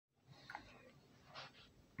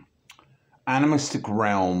Animistic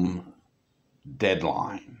Realm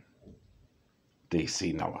Deadline,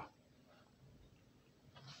 DC Noah.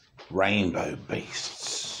 Rainbow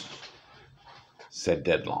beasts, said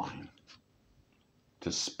Deadline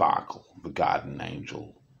to Sparkle, the guardian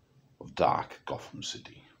angel of dark Gotham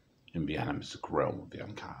City, in the animistic realm of the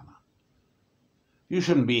Arcana. You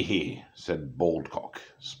shouldn't be here, said Baldcock,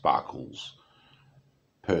 Sparkle's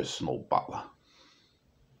personal butler.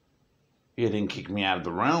 You didn't kick me out of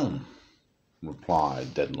the realm,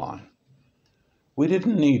 replied Deadline. We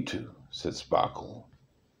didn't need to, said Sparkle.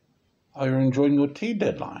 Are you enjoying your tea,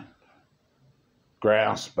 Deadline?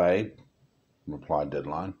 Grouse, babe, replied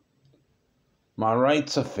Deadline. My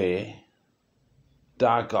rates are fair.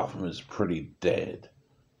 Dark Gotham is pretty dead,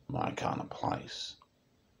 my kind of place.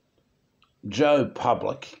 Joe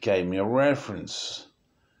Public gave me a reference,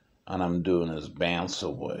 and I'm doing his bouncer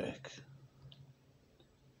work,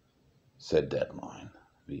 said Deadline,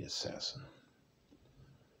 the assassin.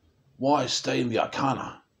 Why stay in the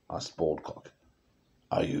Arcana? Asked Baldcock.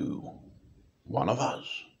 Are you one of us?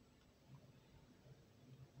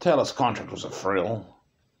 Teller's contract was a frill,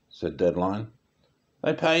 said Deadline.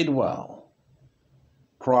 They paid well.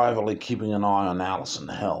 Privately keeping an eye on Alice in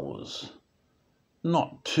Hell was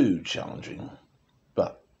not too challenging,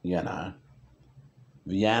 but, you know,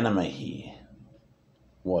 the anima here,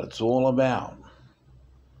 what it's all about.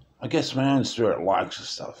 I guess my own spirit likes the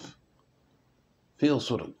stuff. Feels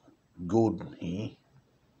sort of good here,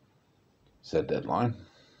 said Deadline.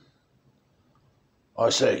 I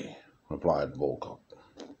see, replied Baldcock.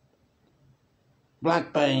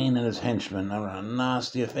 Blackbane and his henchmen are a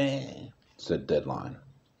nasty affair, said Deadline.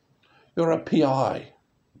 You're a PI,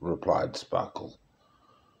 replied Sparkle.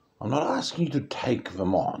 I'm not asking you to take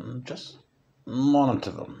them on, just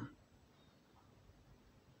monitor them.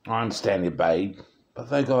 I understand you, babe, but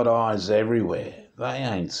they got eyes everywhere. They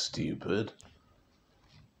ain't stupid.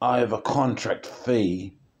 I have a contract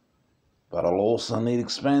fee, but I'll also need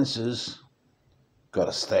expenses. Got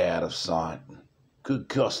to stay out of sight. Could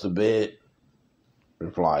cost a bit,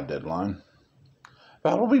 replied Deadline.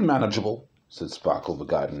 That'll be manageable, said Sparkle, the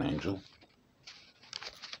guardian angel.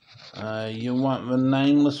 You want the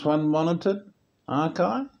nameless one monitored,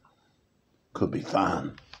 Archive? Could be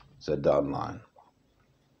fun, said Deadline.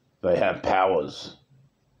 They have powers,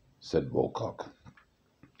 said Baldcock.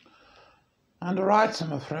 Under rights,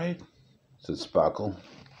 I'm afraid, said Sparkle.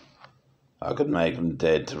 I could make them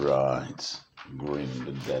dead to rights, grinned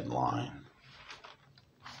the Deadline.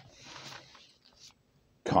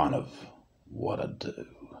 Kind of what I do.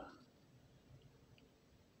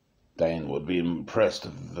 Dan would be impressed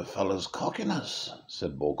with the fellow's cockiness,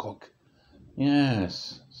 said Baldcock.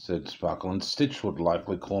 Yes, said Sparkle, and Stitch would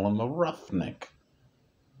likely call him a roughneck.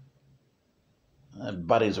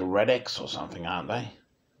 Buddies are Red X or something, aren't they?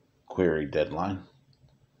 Queried Deadline.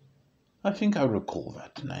 I think I recall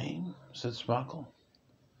that name, said Sparkle.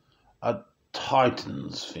 A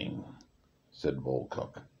Titans thing, said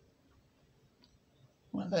Baldcock.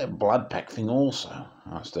 Well, they're a blood pack thing also,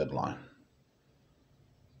 asked Deadline.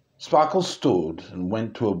 Sparkle stood and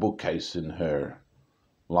went to a bookcase in her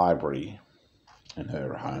library, in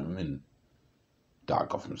her home in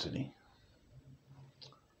dark Gotham City.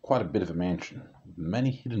 Quite a bit of a mansion, with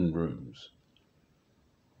many hidden rooms.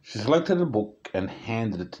 She selected a book and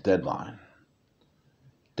handed it to Deadline.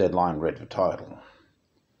 Deadline read the title.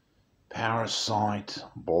 Parasite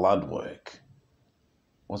Blood Work.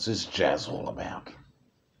 What's this jazz all about?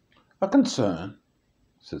 A concern,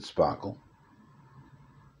 said Sparkle.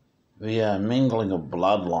 The mingling of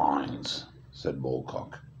bloodlines, said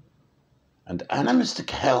Baldcock. And animistic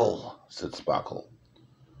hell, said Sparkle.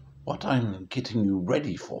 What I'm getting you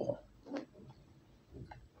ready for.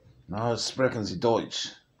 No, sprechen Sie Deutsch,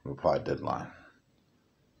 replied Deadline.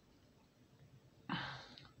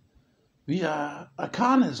 The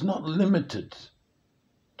Arcana is not limited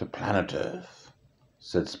to planet Earth,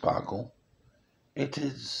 said Sparkle. It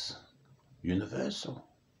is universal.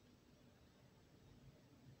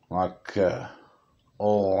 Like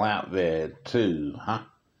all out there too, huh?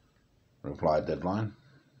 Replied Deadline.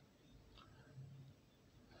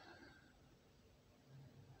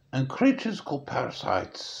 And creatures called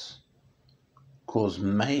parasites cause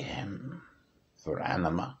mayhem for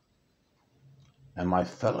anima, and my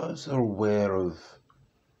fellows are aware of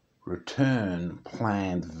return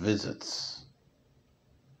planned visits.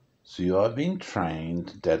 So you are being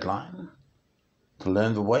trained, Deadline, to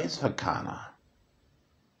learn the ways of Arcana,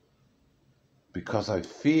 because I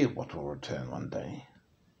fear what will return one day.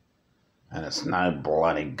 And it's no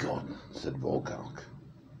bloody good, said Baldcock.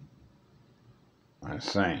 I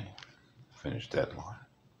see, finished Deadline.